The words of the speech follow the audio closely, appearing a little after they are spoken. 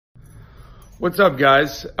What's up,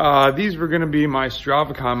 guys? These were going to be my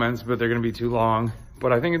Strava comments, but they're going to be too long.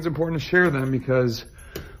 But I think it's important to share them because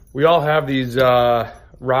we all have these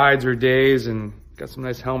rides or days, and got some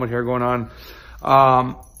nice helmet hair going on,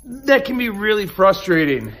 that can be really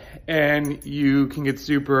frustrating, and you can get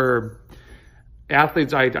super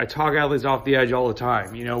athletes. I talk athletes off the edge all the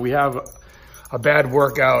time. You know, we have a bad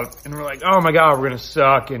workout and we're like, oh my God, we're going to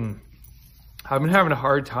suck. And I've been having a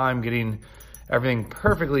hard time getting everything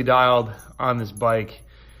perfectly dialed on this bike.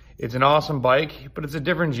 It's an awesome bike, but it's a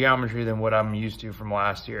different geometry than what I'm used to from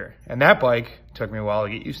last year. And that bike took me a while to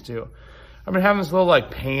get used to. I've been having this little like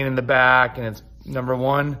pain in the back, and it's number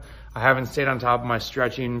one, I haven't stayed on top of my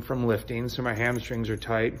stretching from lifting, so my hamstrings are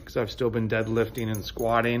tight because I've still been deadlifting and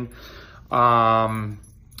squatting.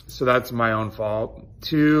 So that's my own fault.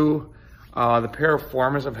 Two, the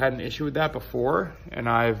piriformis, I've had an issue with that before, and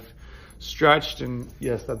I've stretched, and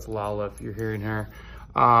yes, that's Lala if you're hearing her.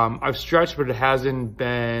 I've stretched, but it hasn't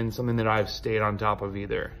been something that I've stayed on top of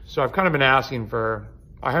either. So I've kind of been asking for,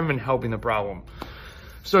 I haven't been helping the problem.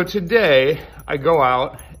 So today I go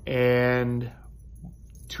out, and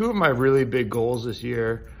two of my really big goals this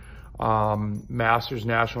year, Masters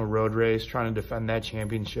National Road Race, trying to defend that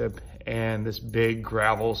championship, and this big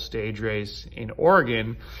gravel stage race in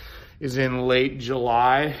Oregon is in late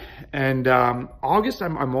July. And August,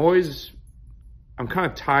 I'm kind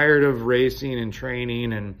of tired of racing and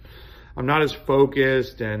training, and I'm not as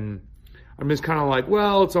focused, and I'm just kind of like,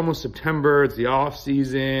 well, it's almost September, it's the off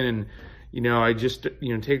season, and you know, I just,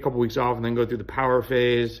 you know, take a couple weeks off and then go through the power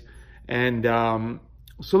phase. And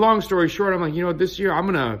so long story short, I'm like, you know, this year I'm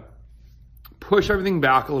gonna push everything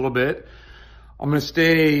back a little bit. I'm gonna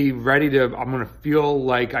stay ready to, I'm gonna feel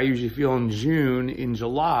like I usually feel in June, in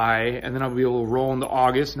July, and then I'll be able to roll into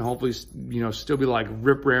August and hopefully, you know, still be like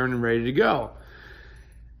rip raring and ready to go.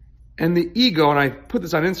 And the ego, and I put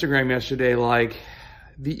this on Instagram yesterday, like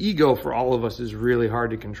the ego for all of us is really hard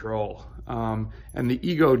to control. And the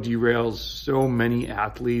ego derails so many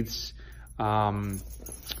athletes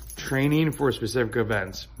training for specific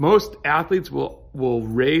events. Most athletes will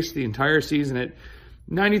race the entire season at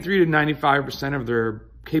 93 to 95% of their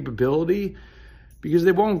capability because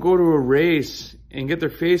they won't go to a race and get their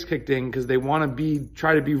face kicked in because they want to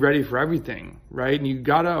try to be ready for everything, right? And you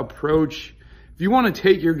gotta approach, if you want to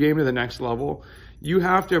take your game to the next level, you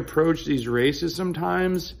have to approach these races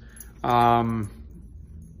sometimes. You're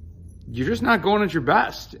just not going at your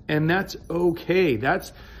best, and that's okay.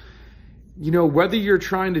 That's, you know, whether you're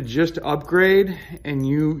trying to just upgrade and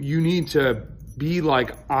you need to be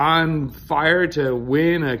like on fire to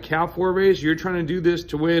win a Cat 4 race, you're trying to do this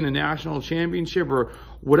to win a national championship, or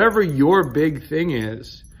whatever your big thing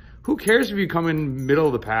is. Who cares if you come in middle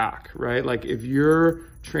of the pack, right? Like if you're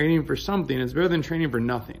training for something, it's better than training for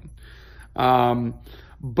nothing.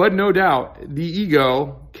 But no doubt, the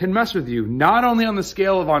ego can mess with you, not only on the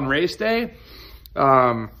scale of on race day.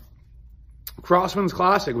 Crosswinds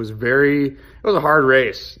Classic was it was a hard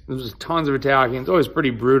race. There was tons of attacking. It's always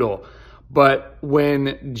pretty brutal. But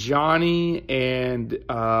when Johnny and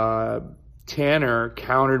Tanner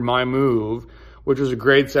countered my move, which was a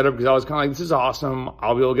great setup because I was kind of like, this is awesome.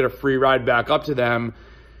 I'll be able to get a free ride back up to them.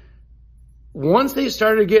 Once they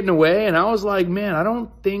started getting away, and I was like, man, I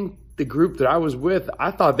don't think the group that I was with,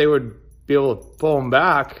 I thought they would be able to pull them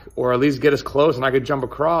back or at least get us close and I could jump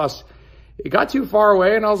across. It got too far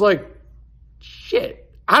away, and I was like,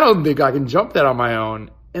 shit, I don't think I can jump that on my own.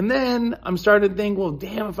 And then I'm starting to think, well,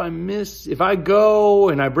 damn, if I go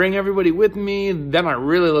and I bring everybody with me, then I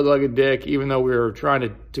really look like a dick, even though we were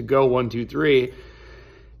trying to go 1, 2, 3.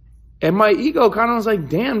 And my ego kind of was like,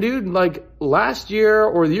 damn, dude, like last year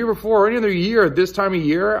or the year before or any other year at this time of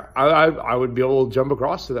year, I would be able to jump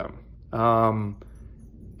across to them. And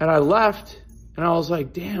I left, and I was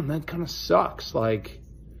like, damn, that kind of sucks. Like,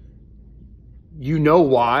 you know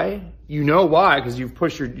why? You know why, because you've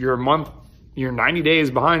pushed your month, you're 90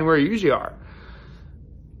 days behind where you usually are.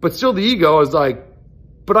 But still the ego is like,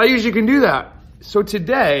 but I usually can do that. So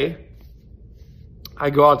today, I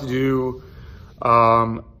go out to do,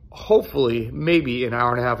 hopefully, maybe an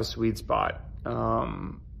hour and a half, a sweet spot.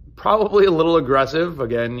 Probably a little aggressive,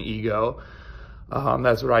 again, ego.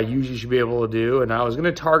 That's what I usually should be able to do. And I was going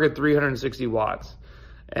to target 360 watts.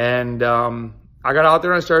 And I got out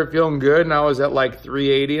there and I started feeling good, and I was at like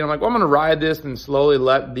 380. And I'm like, well, I'm going to ride this and slowly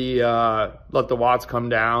let the watts come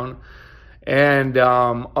down. And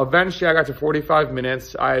eventually I got to 45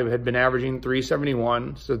 minutes. I had been averaging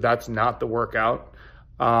 371, so that's not the workout.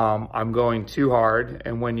 I'm going too hard.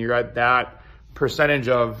 And when you're at that percentage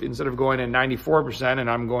of, instead of going at 94% and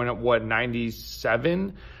I'm going at what,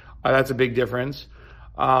 97, that's a big difference.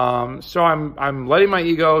 So I'm letting my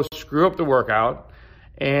ego screw up the workout.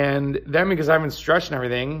 And then because I haven't stretched and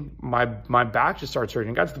everything, my back just starts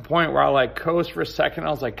hurting. It got to the point where I like coast for a second.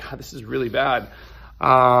 I was like, God, this is really bad.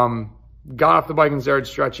 Got off the bike and started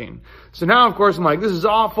stretching. So now, of course, I'm like, this is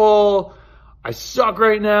awful. I suck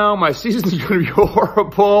right now. My season's going to be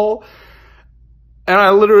horrible. And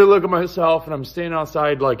I literally look at myself and I'm standing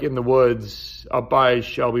outside like in the woods up by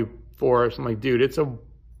Shelby Forest. I'm like, dude, I don't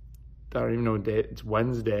even know what day, it's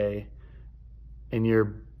Wednesday. And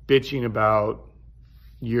you're bitching about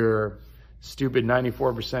your stupid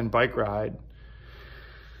 94% bike ride.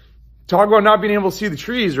 Talk about not being able to see the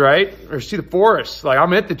trees, right? Or see the forest. Like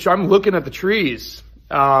I'm looking at the trees.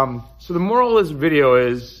 So the moral of this video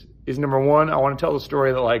is number one, I want to tell the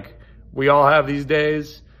story that like we all have these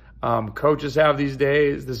days. Coaches have these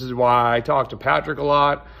days. This is why I talk to Patrick a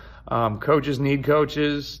lot. Coaches need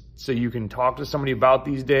coaches so you can talk to somebody about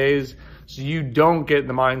these days. So you don't get in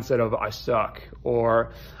the mindset of I suck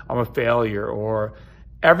or I'm a failure, or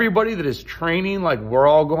everybody that is training like we're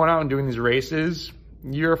all going out and doing these races.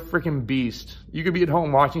 You're a freaking beast. You could be at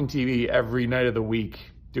home watching TV every night of the week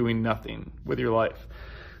doing nothing with your life.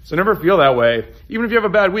 So never feel that way. Even if you have a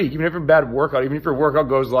bad week, even if you have a bad workout, even if your workout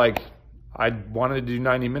goes like, I wanted to do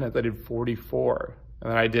 90 minutes, I did 44.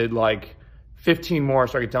 And then I did like 15 more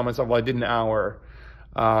so I could tell myself, well, I did an hour.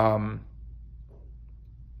 So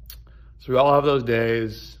we all have those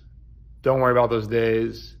days. Don't worry about those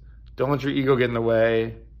days. Don't let your ego get in the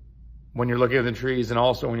way when you're looking at the trees and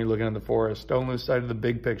also when you're looking at the forest. Don't lose sight of the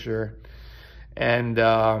big picture. And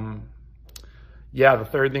yeah, the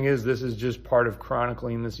third thing is this is just part of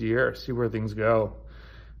chronicling this year. See where things go.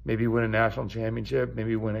 Maybe win a national championship.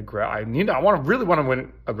 Maybe win a really want to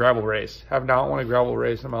win a gravel race. Have not won a gravel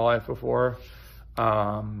race in my life before.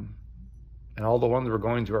 And all the ones we're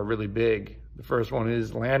going to are really big. The first one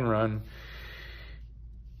is Land Run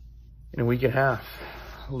in a week and a half.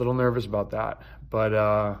 A little nervous about that,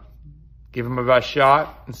 but give him my best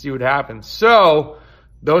shot and see what happens. So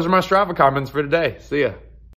those are my Strava comments for today. See ya.